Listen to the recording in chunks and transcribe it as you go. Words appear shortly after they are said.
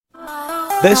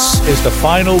This is the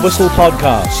Final Whistle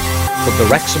podcast from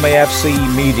the Wrexham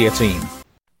AFC media team.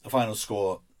 The final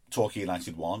score, Torquay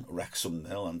United 1, Wrexham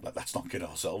 0, and let's not kid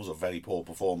ourselves, a very poor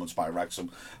performance by Wrexham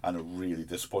and a really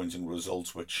disappointing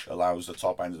result which allows the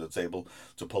top end of the table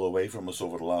to pull away from us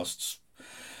over the last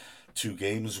 2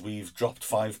 games. We've dropped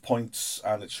 5 points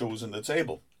and it shows in the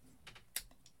table.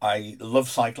 I love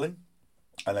cycling,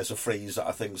 and there's a phrase that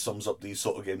I think sums up these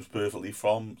sort of games perfectly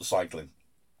from cycling.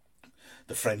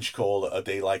 The French call a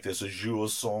day like this a jour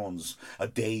sans, a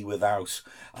day without,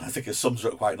 and I think it sums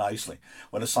it up quite nicely.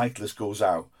 When a cyclist goes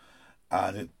out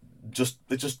and it just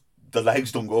the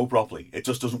legs don't go properly, it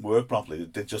just doesn't work properly.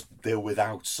 They're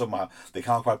without somehow. They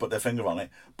can't quite put their finger on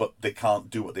it, but they can't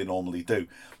do what they normally do.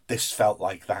 This felt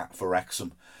like that for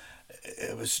Wrexham.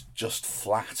 It was just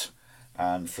flat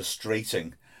and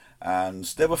frustrating. And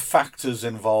there were factors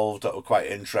involved that were quite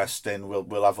interesting.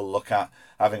 We'll have a look at,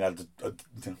 having had a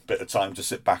bit of time to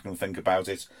sit back and think about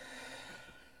it.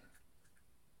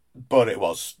 But it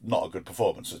was not a good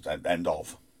performance at end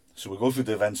of. So we'll go through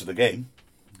the events of the game,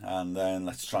 and then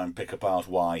let's try and pick apart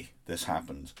why this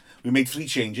happened. We made 3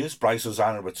 changes. Bryce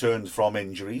Hosanna returned from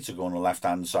injury to go on the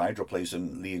left-hand side,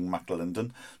 replacing Liam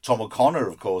McAlinden. Tom O'Connor,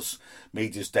 of course,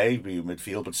 made his debut in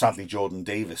midfield, but sadly Jordan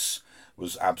Davis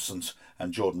was absent,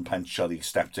 and Jordan Pencelli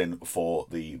stepped in for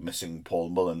the missing Paul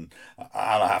Mullen. And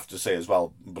I have to say as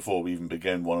well, before we even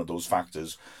begin, one of those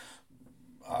factors,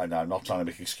 I'm not trying to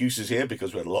make excuses here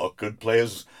because we had a lot of good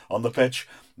players on the pitch,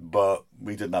 but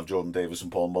we didn't have Jordan Davis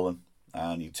and Paul Mullen,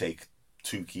 and you take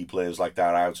 2 key players like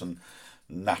that out and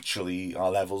naturally our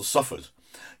levels suffered.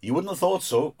 You wouldn't have thought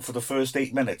so for the first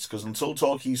 8 minutes, because until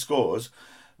Torquay scores,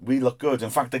 we looked good.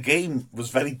 In fact, the game was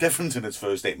very different in its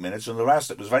first 8 minutes and the rest.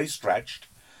 It was very stretched.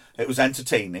 It was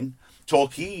entertaining.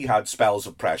 Torquay had spells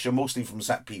of pressure, mostly from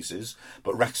set pieces,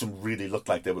 but Wrexham really looked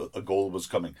like a goal was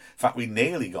coming. In fact, we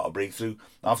nearly got a breakthrough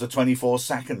after 24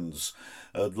 seconds.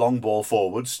 Long ball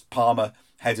forwards, Palmer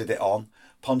headed it on.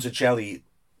 Ponticelli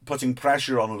putting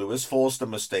pressure on Lewis, forced a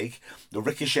mistake. The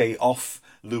ricochet off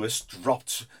Lewis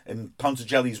dropped in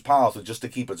Ponticelli's path just to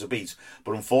keep it to beat.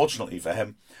 But unfortunately for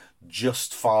him,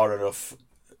 just far enough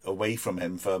away from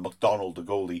him for McDonald, the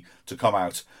goalie, to come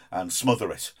out and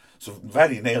smother it. So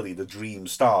very nearly the dream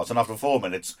starts. And after 4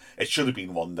 minutes, it should have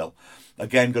been 1-0.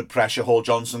 Again, good pressure. Hall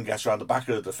Johnson gets around the back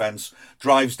of the defence,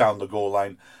 drives down the goal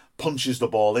line, punches the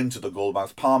ball into the goal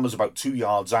mouth. Palmer's about 2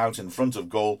 yards out in front of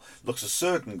goal. Looks a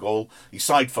certain goal. He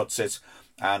side-foots it.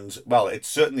 And, well, it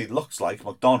certainly looks like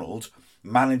McDonald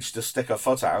managed to stick a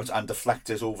foot out and deflect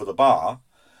it over the bar.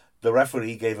 The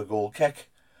referee gave a goal kick.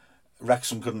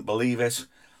 Wrexham couldn't believe it.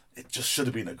 It just should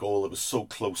have been a goal. It was so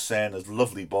close in. A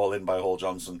lovely ball in by Hall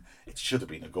Johnson. It should have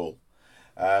been a goal.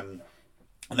 And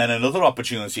then another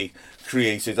opportunity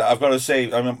created. I've got to say,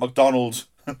 McDonald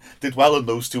did well in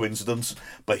those 2 incidents,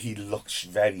 but he looked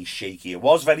very shaky. It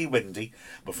was very windy,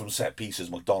 but from set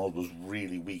pieces, McDonald was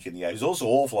really weak in the air. He was also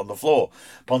awful on the floor.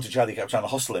 Ponticelli kept trying to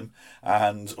hustle him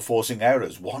and forcing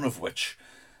errors, one of which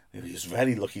he was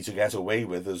very lucky to get away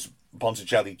with as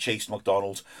Ponticelli chased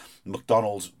McDonald.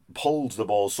 McDonald pulled the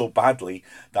ball so badly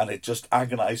that it just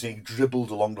agonisingly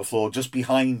dribbled along the floor just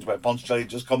behind where Ponticelli had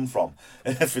just come from.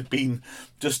 And if it had been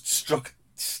just struck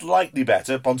slightly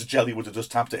better, Ponticelli would have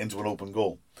just tapped it into an open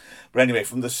goal. But anyway,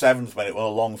 from the 7th minute, when a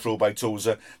long throw by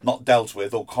Tozer, not dealt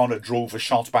with, O'Connor drove a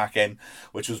shot back in,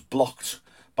 which was blocked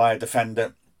by a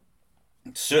defender.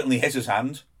 It certainly hit his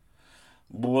hand.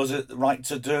 Was it right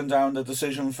to turn down the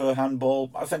decision for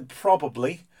handball? I think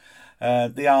probably.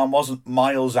 The arm wasn't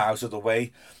miles out of the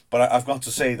way, but I've got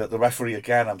to say that the referee,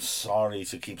 again, I'm sorry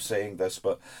to keep saying this,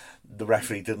 but the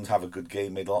referee didn't have a good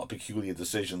game, made a lot of peculiar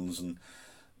decisions, and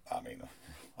I mean,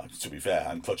 to be fair,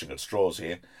 I'm clutching at straws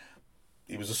here.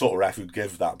 He was the sort of ref who'd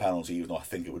give that penalty, even though I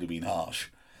think it would have been harsh.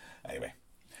 Anyway,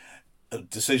 a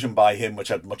decision by him which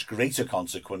had much greater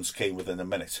consequence came within a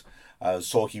minute. As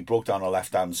Torquay broke down the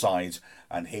left-hand side,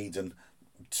 and Hayden,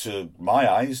 to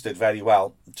my eyes, did very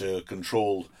well to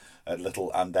control a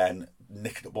little and then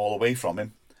nick the ball away from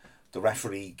him. The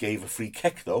referee gave a free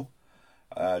kick, though,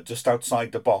 just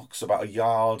outside the box, about a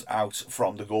yard out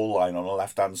from the goal line on the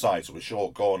left-hand side, so a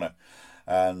short corner.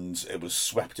 And it was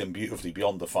swept in beautifully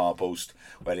beyond the far post,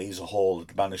 where Asa Hall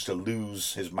had managed to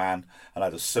lose his man and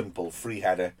had a simple free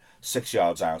header 6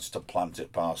 yards out to plant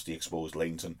it past the exposed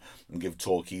Leighton and give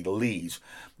Torquay the lead.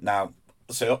 Now,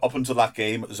 so up until that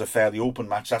game, it was a fairly open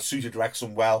match. That suited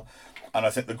Wrexham well, and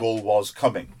I think the goal was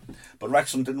coming. But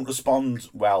Wrexham didn't respond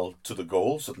well to the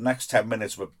goal, so the next 10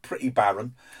 minutes were pretty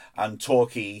barren, and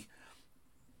Torquay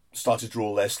started to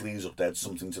roll their sleeves up. They had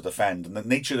something to defend, and the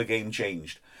nature of the game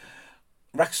changed.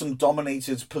 Wrexham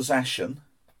dominated possession.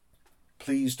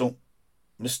 Please don't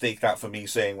mistake that for me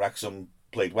saying Wrexham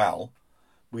played well.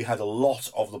 We had a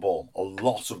lot of the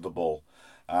ball,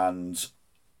 and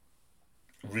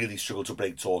really struggled to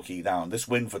break Torquay down. This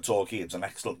win for Torquay, it's an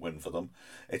excellent win for them.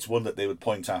 It's one that they would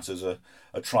point at as a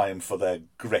triumph for their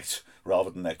grit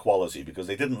rather than their quality, because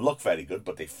they didn't look very good,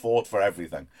 but they fought for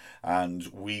everything, and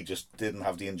we just didn't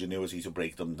have the ingenuity to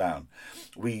break them down.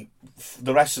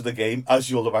 The rest of the game, as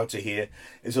you're about to hear,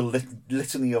 is a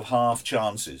litany of half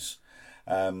chances.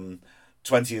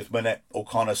 20th minute,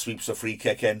 O'Connor sweeps a free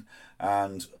kick in,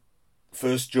 and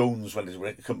first Jones, when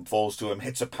it falls to him,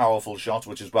 hits a powerful shot,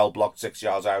 which is well blocked 6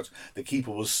 yards out. The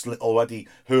keeper was already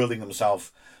hurling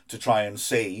himself to try and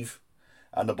save,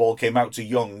 and the ball came out to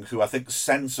Young, who I think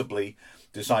sensibly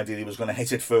decided he was going to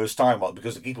hit it first time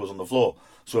because the keeper was on the floor.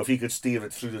 So if he could steer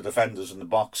it through the defenders in the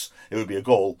box, it would be a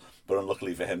goal. But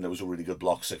unluckily for him, there was a really good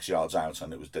block 6 yards out,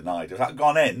 and it was denied. If that had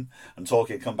gone in and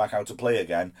Torquay had come back out to play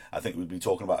again, I think we'd be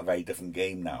talking about a very different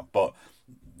game now. But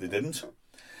they didn't.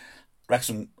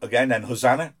 Wrexham again, then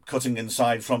Hosanna cutting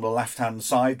inside from the left-hand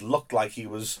side, looked like he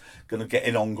was going to get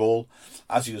in on goal.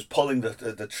 As he was pulling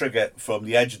the trigger from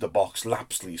the edge of the box,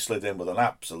 Lapsley slid in with an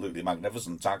absolutely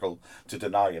magnificent tackle to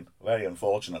deny him. Very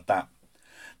unfortunate that.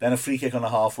 Then a free kick on the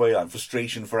halfway line,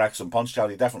 frustration for Wrexham.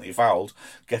 Ponchichelli definitely fouled,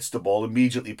 gets the ball,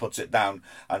 immediately puts it down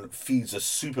and feeds a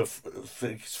super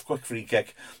quick free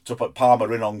kick to put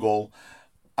Palmer in on goal.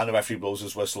 And the referee blows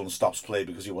his whistle and stops play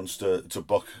because he wants to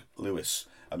book Lewis.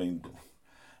 I mean,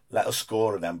 let us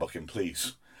score and then book him,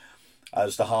 please.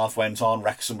 As the half went on,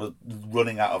 Wrexham were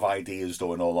running out of ideas,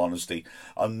 though, in all honesty.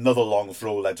 Another long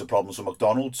throw led to problems for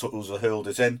McDonald. Souza hurled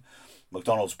it in.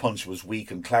 McDonald's punch was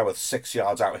weak, and Cleworth 6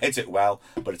 yards out hit it well,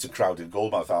 but it's a crowded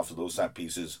goalmouth after those set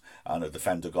pieces, and a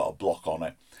defender got a block on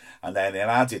it. And then in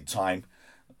added time,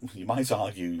 you might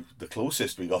argue the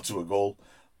closest we got to a goal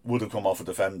would have come off a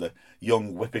defender.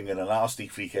 Young whipping in a nasty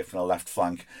free kick from the left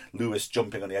flank. Lewis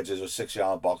jumping on the edges of a 6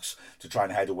 yard box to try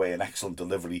and head away. An excellent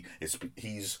delivery.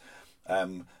 He's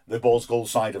the ball's goal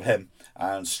side of him,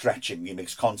 and stretching, he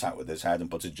makes contact with his head and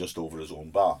puts it just over his own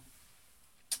bar.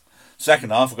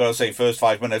 Second half, I've got to say, first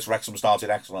 5 minutes, Wrexham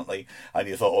started excellently, and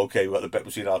you thought, okay, we've got the bit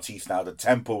between our teeth now. The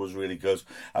tempo was really good,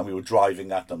 and we were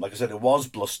driving at them. Like I said, it was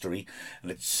blustery, and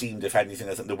it seemed, if anything,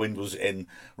 I think the wind was in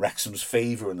Wrexham's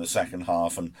favour in the second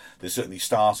half, and they certainly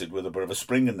started with a bit of a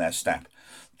spring in their step.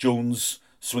 Jones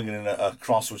swinging in a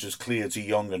cross which was clear to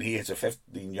Young, and he hit a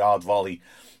 15-yard volley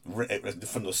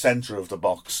from the centre of the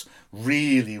box,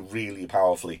 really, really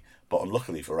powerfully. But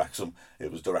unluckily for Wrexham,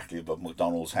 it was directly above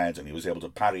McDonald's head, and he was able to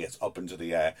parry it up into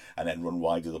the air and then run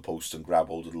wide of the post and grab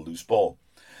hold of the loose ball.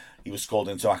 He was called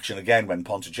into action again when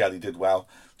Ponticelli did well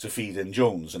to feed in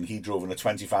Jones, and he drove in a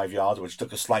 25-yarder, which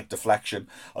took a slight deflection,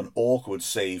 an awkward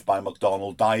save by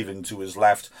McDonald, diving to his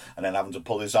left and then having to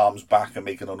pull his arms back and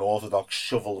make an unorthodox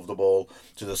shovel of the ball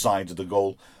to the side of the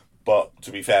goal. But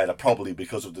to be fair, probably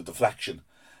because of the deflection.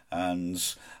 And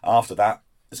after that,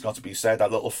 it's got to be said,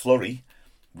 that little flurry,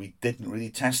 we didn't really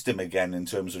test him again in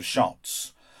terms of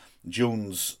shots.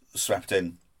 Jones swept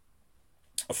in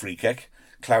a free kick.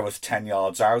 Cleworth 10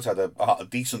 yards out, had a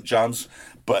decent chance,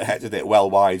 but headed it well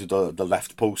wide of the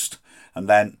left post. And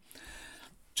then,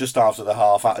 just after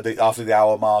the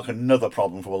hour mark, another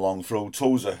problem from a long throw.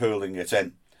 Tozer hurling it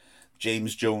in.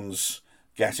 James Jones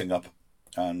getting up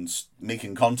and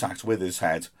making contact with his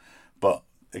head, but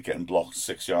it getting blocked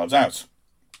 6 yards out.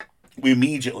 We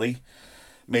immediately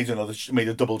made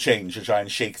a double change to try and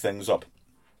shake things up.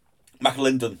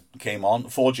 McAlinden came on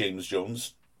for James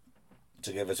Jones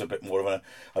to give us a bit more of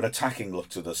an attacking look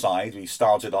to the side. We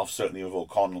started off certainly with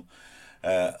O'Connell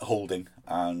holding,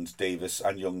 and Davis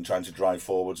and Young trying to drive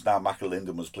forwards. Now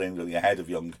McAlinden was playing really ahead of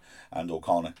Young and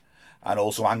O'Connor, and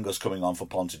also Angus coming on for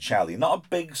Ponticelli. Not a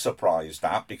big surprise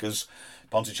that, because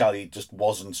Ponticelli just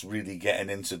wasn't really getting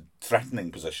into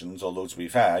threatening positions, although to be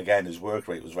fair, again, his work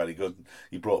rate was very good.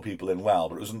 He brought people in well,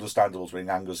 but it was understandable to bring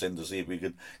Angus in to see if we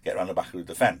could get around the back of the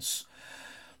defence.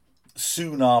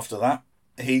 Soon after that,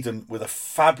 Hayden, with a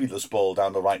fabulous ball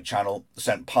down the right channel,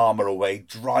 sent Palmer away,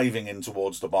 driving in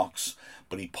towards the box,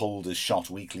 but he pulled his shot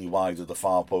weakly wide of the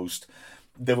far post.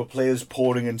 There were players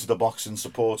pouring into the box in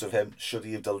support of him. Should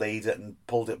he have delayed it and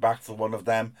pulled it back for one of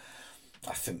them?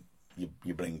 I think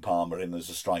you bring Palmer in as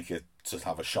a striker to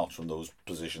have a shot from those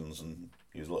positions, and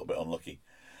he was a little bit unlucky.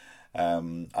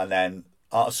 And then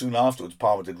soon afterwards,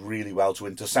 Palmer did really well to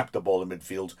intercept the ball in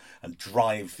midfield and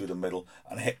drive through the middle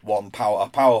and hit a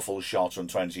powerful shot from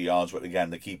 20 yards. But again,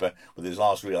 the keeper, with his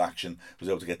last real action, was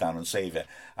able to get down and save it.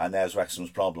 And there's Wrexham's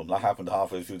problem. That happened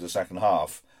halfway through the second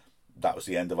half. That was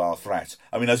the end of our threat.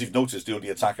 I mean, as you've noticed, the only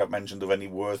attack I've mentioned of any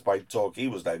worth by Torquay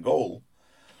was their goal.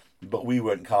 But we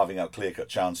weren't carving out clear-cut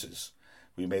chances.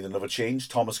 We made another change.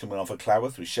 Thomas coming off of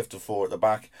Cleworth. We shifted 4 at the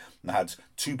back and had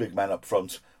 2 big men up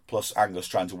front, plus Angus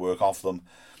trying to work off them.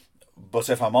 But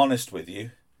if I'm honest with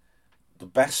you, the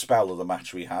best spell of the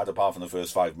match we had, apart from the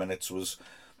first 5 minutes, was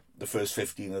the first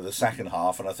 15 of the second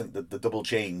half. And I think that the double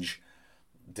change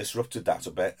disrupted that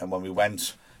a bit. And when we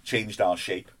changed our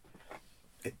shape,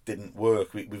 it didn't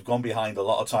work. We've gone behind a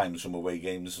lot of times from away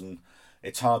games, and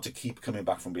it's hard to keep coming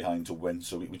back from behind to win.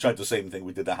 So we tried the same thing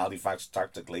we did at Halifax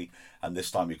tactically, and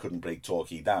this time we couldn't break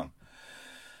Torquay down.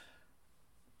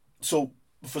 So,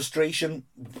 frustration,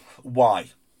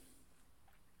 why?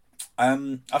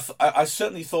 I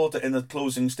certainly thought that in the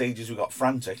closing stages we got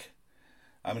frantic.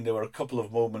 I mean, there were a couple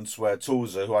of moments where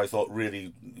Tozer, who I thought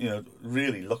really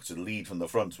looked to lead from the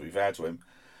front, to be fair to him,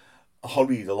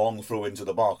 hurried a long throw into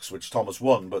the box, which Thomas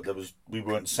won, but we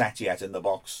weren't set yet in the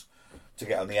box to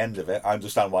get on the end of it. I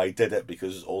understand why he did it,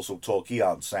 because also Torquay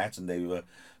aren't set and they were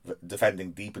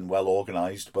defending deep and well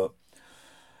organised, but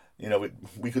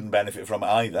we couldn't benefit from it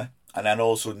either. And then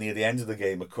also near the end of the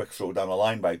game, a quick throw down the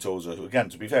line by Tozer, who again,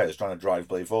 to be fair, is trying to drive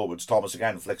play forwards. Thomas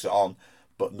again flicks it on,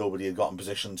 but nobody had got in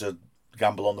position to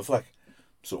gamble on the flick,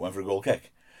 so it went for a goal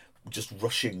kick. Just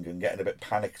rushing and getting a bit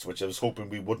panicked, which I was hoping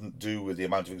we wouldn't do with the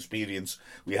amount of experience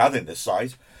we had in this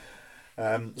side.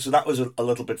 So that was a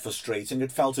little bit frustrating.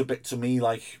 It felt a bit to me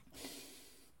like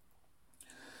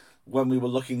when we were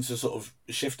looking to sort of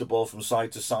shift the ball from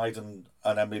side to side and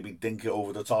then maybe dink it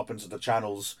over the top into the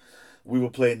channels, we were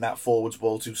playing that forwards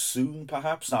ball too soon,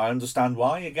 perhaps. Now, I understand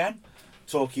why, again.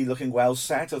 Torquay looking well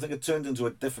set. I think it turned into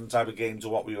a different type of game to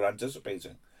what we were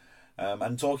anticipating.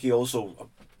 And Torquay also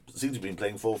seems to have been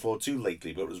playing 4-4-2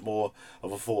 lately, but it was more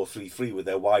of a 4-3-3 with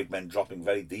their wide men dropping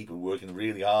very deep and working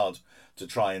really hard to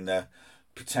try and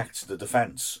protect the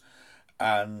defence.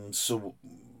 And so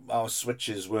our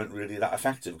switches weren't really that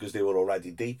effective because they were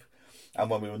already deep. And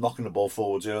when we were knocking the ball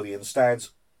forwards early instead,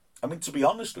 I mean, to be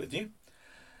honest with you,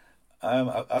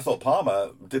 I thought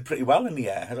Palmer did pretty well in the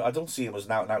air. I don't see him as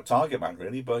an out-and-out target man,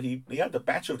 really, but he had the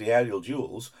better of the aerial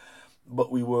duels.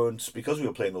 But we weren't, because we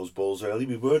were playing those balls early,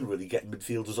 we weren't really getting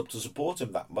midfielders up to support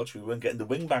him that much. We weren't getting the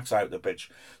wing-backs out of the pitch.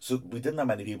 So we didn't have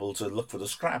many people to look for the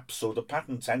scraps. So the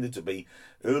pattern tended to be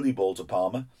early ball to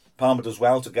Palmer. Palmer does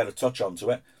well to get a touch onto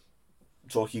it.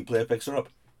 Torquay player picks her up.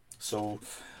 So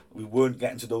we weren't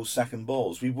getting to those second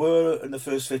balls. We were in the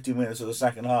first 15 minutes of the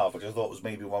second half, which I thought was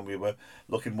maybe when we were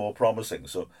looking more promising.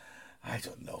 So I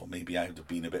don't know, maybe I would have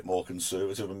been a bit more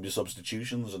conservative in my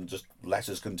substitutions and just let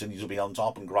us continue to be on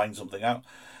top and grind something out.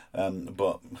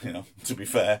 But, to be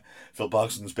fair, Phil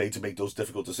Parkinson's paid to make those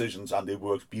difficult decisions, and they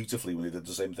worked beautifully when they did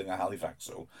the same thing at Halifax.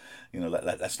 So,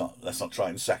 let's not try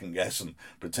and second guess and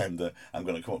pretend that I'm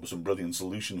going to come up with some brilliant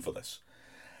solution for this.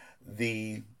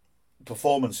 The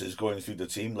performances going through the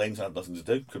team, Lane's had nothing to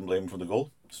do. Couldn't blame him for the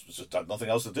goal. Just had nothing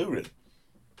else to do, really.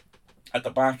 At the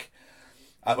back,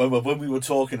 when we were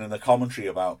talking in the commentary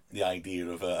about the idea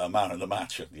of a man of the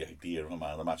match,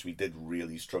 we did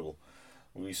really struggle.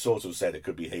 We sort of said it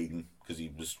could be Hayden because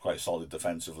he was quite solid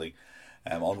defensively.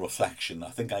 On reflection, I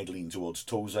think I'd lean towards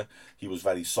Tozer. He was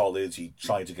very solid. He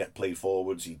tried to get play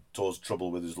forwards. He caused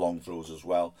trouble with his long throws as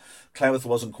well. Cleworth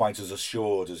wasn't quite as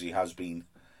assured as he has been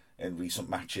in recent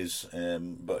matches,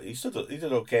 but he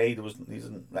did okay. He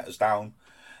didn't let us down.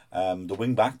 The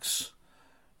wing backs.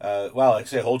 Like I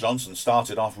say, Hall Johnson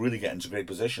started off really getting to great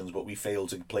positions, but we failed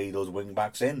to play those wing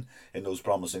backs in those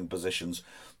promising positions.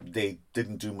 They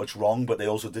didn't do much wrong, but they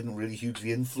also didn't really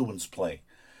hugely influence play.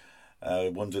 I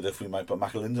wondered if we might put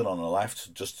McAlinden on the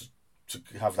left just to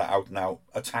have that out and out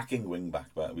attacking wing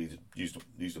back, but we used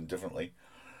them differently.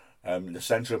 The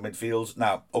centre of midfield.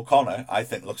 Now, O'Connor, I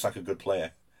think, looks like a good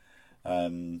player.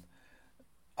 There's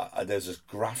this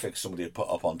graphic somebody had put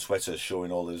up on Twitter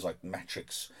showing all those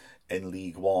metrics in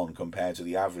League One compared to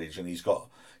the average, and he's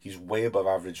way above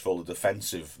average for all the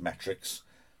defensive metrics,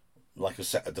 like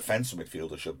a defensive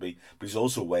midfielder should be, but he's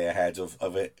also way ahead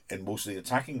of it in most of the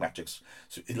attacking metrics.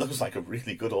 So it looks like a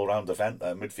really good all-round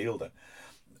midfielder.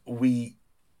 We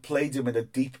played him in a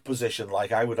deep position,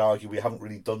 like I would argue we haven't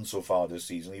really done so far this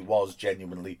season. He was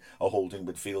genuinely a holding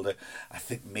midfielder. I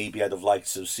think maybe I'd have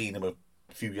liked to have seen him a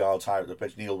few yards higher at the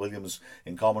pitch. Neil Williams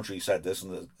in commentary said this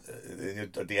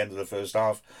at the end of the first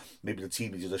half. Maybe the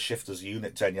team needed to shift as a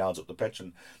unit 10 yards up the pitch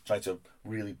and try to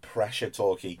really pressure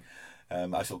Torquay.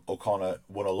 I thought O'Connor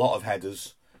won a lot of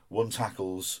headers, won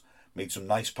tackles, made some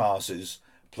nice passes,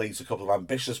 played a couple of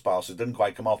ambitious passes. Didn't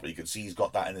quite come off, but you could see he's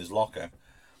got that in his locker.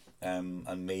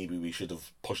 And maybe we should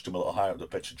have pushed him a little higher up the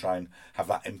pitch and try and have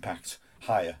that impact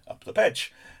higher up the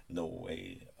pitch. No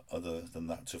way other than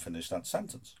that to finish that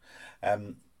sentence.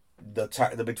 the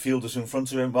midfielders in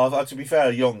front of him, well, to be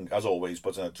fair, Young, as always,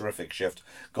 put in a terrific shift,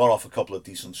 got off a couple of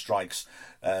decent strikes.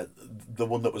 The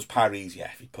one that was parried,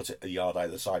 if he put it a yard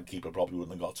either side, keeper probably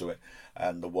wouldn't have got to it.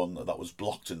 And the one that was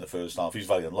blocked in the first half, he's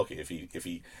very unlucky. If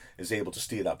he is able to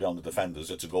steer that beyond the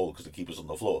defenders, it's a goal because the keeper's on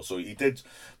the floor. So he did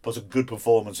put a good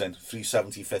performance in,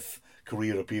 375th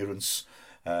career appearance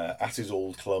at his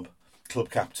old club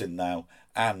captain now,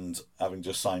 and having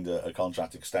just signed a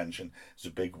contract extension. It's a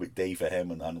big day for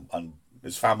him, and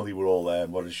his family were all there,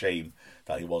 and what a shame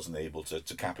that he wasn't able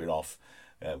to cap it off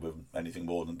with anything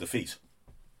more than defeat.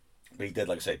 But he did,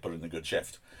 like I say, put in a good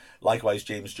shift. Likewise,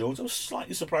 James Jones, I was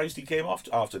slightly surprised he came off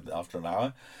after an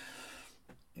hour.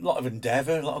 A lot of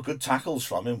endeavour, a lot of good tackles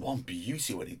from him. One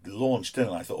beauty when he launched in,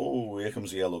 and I thought, oh, here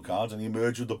comes the yellow card, and he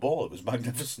emerged with the ball. It was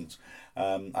magnificent.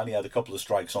 And he had a couple of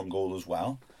strikes on goal as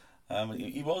well.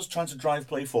 He was trying to drive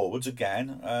play forwards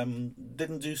again.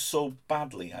 Didn't do so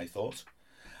badly, I thought.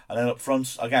 And then up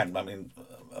front, again,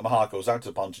 my heart goes out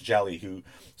to Ponticelli, who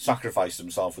sacrificed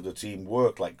himself for the team,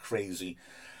 worked like crazy.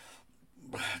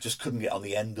 Just couldn't get on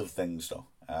the end of things, though.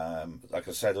 Like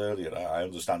I said earlier, I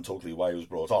understand totally why he was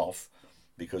brought off,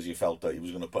 because he felt that he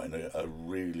was going to put in a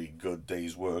really good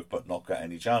day's work but not get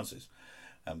any chances.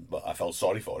 But I felt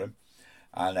sorry for him.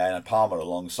 And then Palmer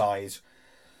alongside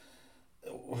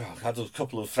had a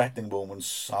couple of threatening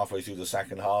moments halfway through the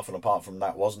second half, and apart from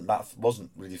that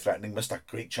wasn't really threatening. Missed that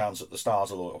great chance at the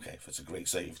start, although okay, if it's a great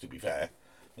save, to be fair,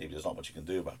 maybe there's not much you can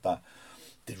do about that.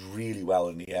 Did really well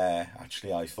in the air,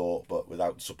 actually, I thought, but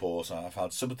without support, I've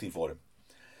had sympathy for him.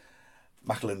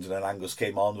 McAlinden and Angus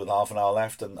came on with half an hour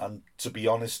left, and to be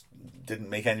honest,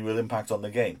 didn't make any real impact on the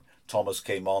game. Thomas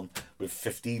came on with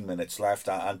 15 minutes left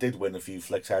and did win a few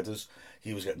flicked headers.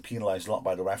 He was getting penalised a lot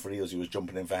by the referee as he was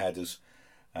jumping in for headers,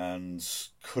 and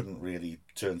couldn't really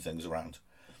turn things around.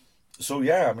 So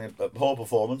a poor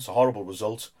performance, a horrible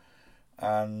result,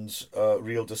 and a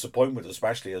real disappointment,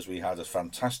 especially as we had a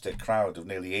fantastic crowd of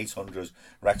nearly 800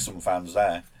 Wrexham fans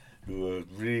there who were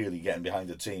really getting behind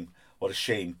the team. What a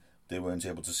shame they weren't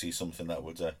able to see something that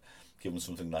would give them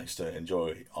something nice to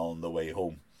enjoy on the way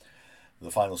home.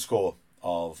 The final score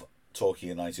of Torquay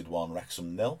United 1,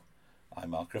 Wrexham 0.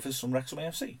 I'm Mark Griffiths from Wrexham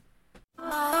AFC.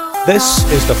 This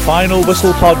is the Final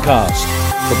Whistle podcast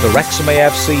from the Wrexham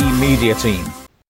AFC media team.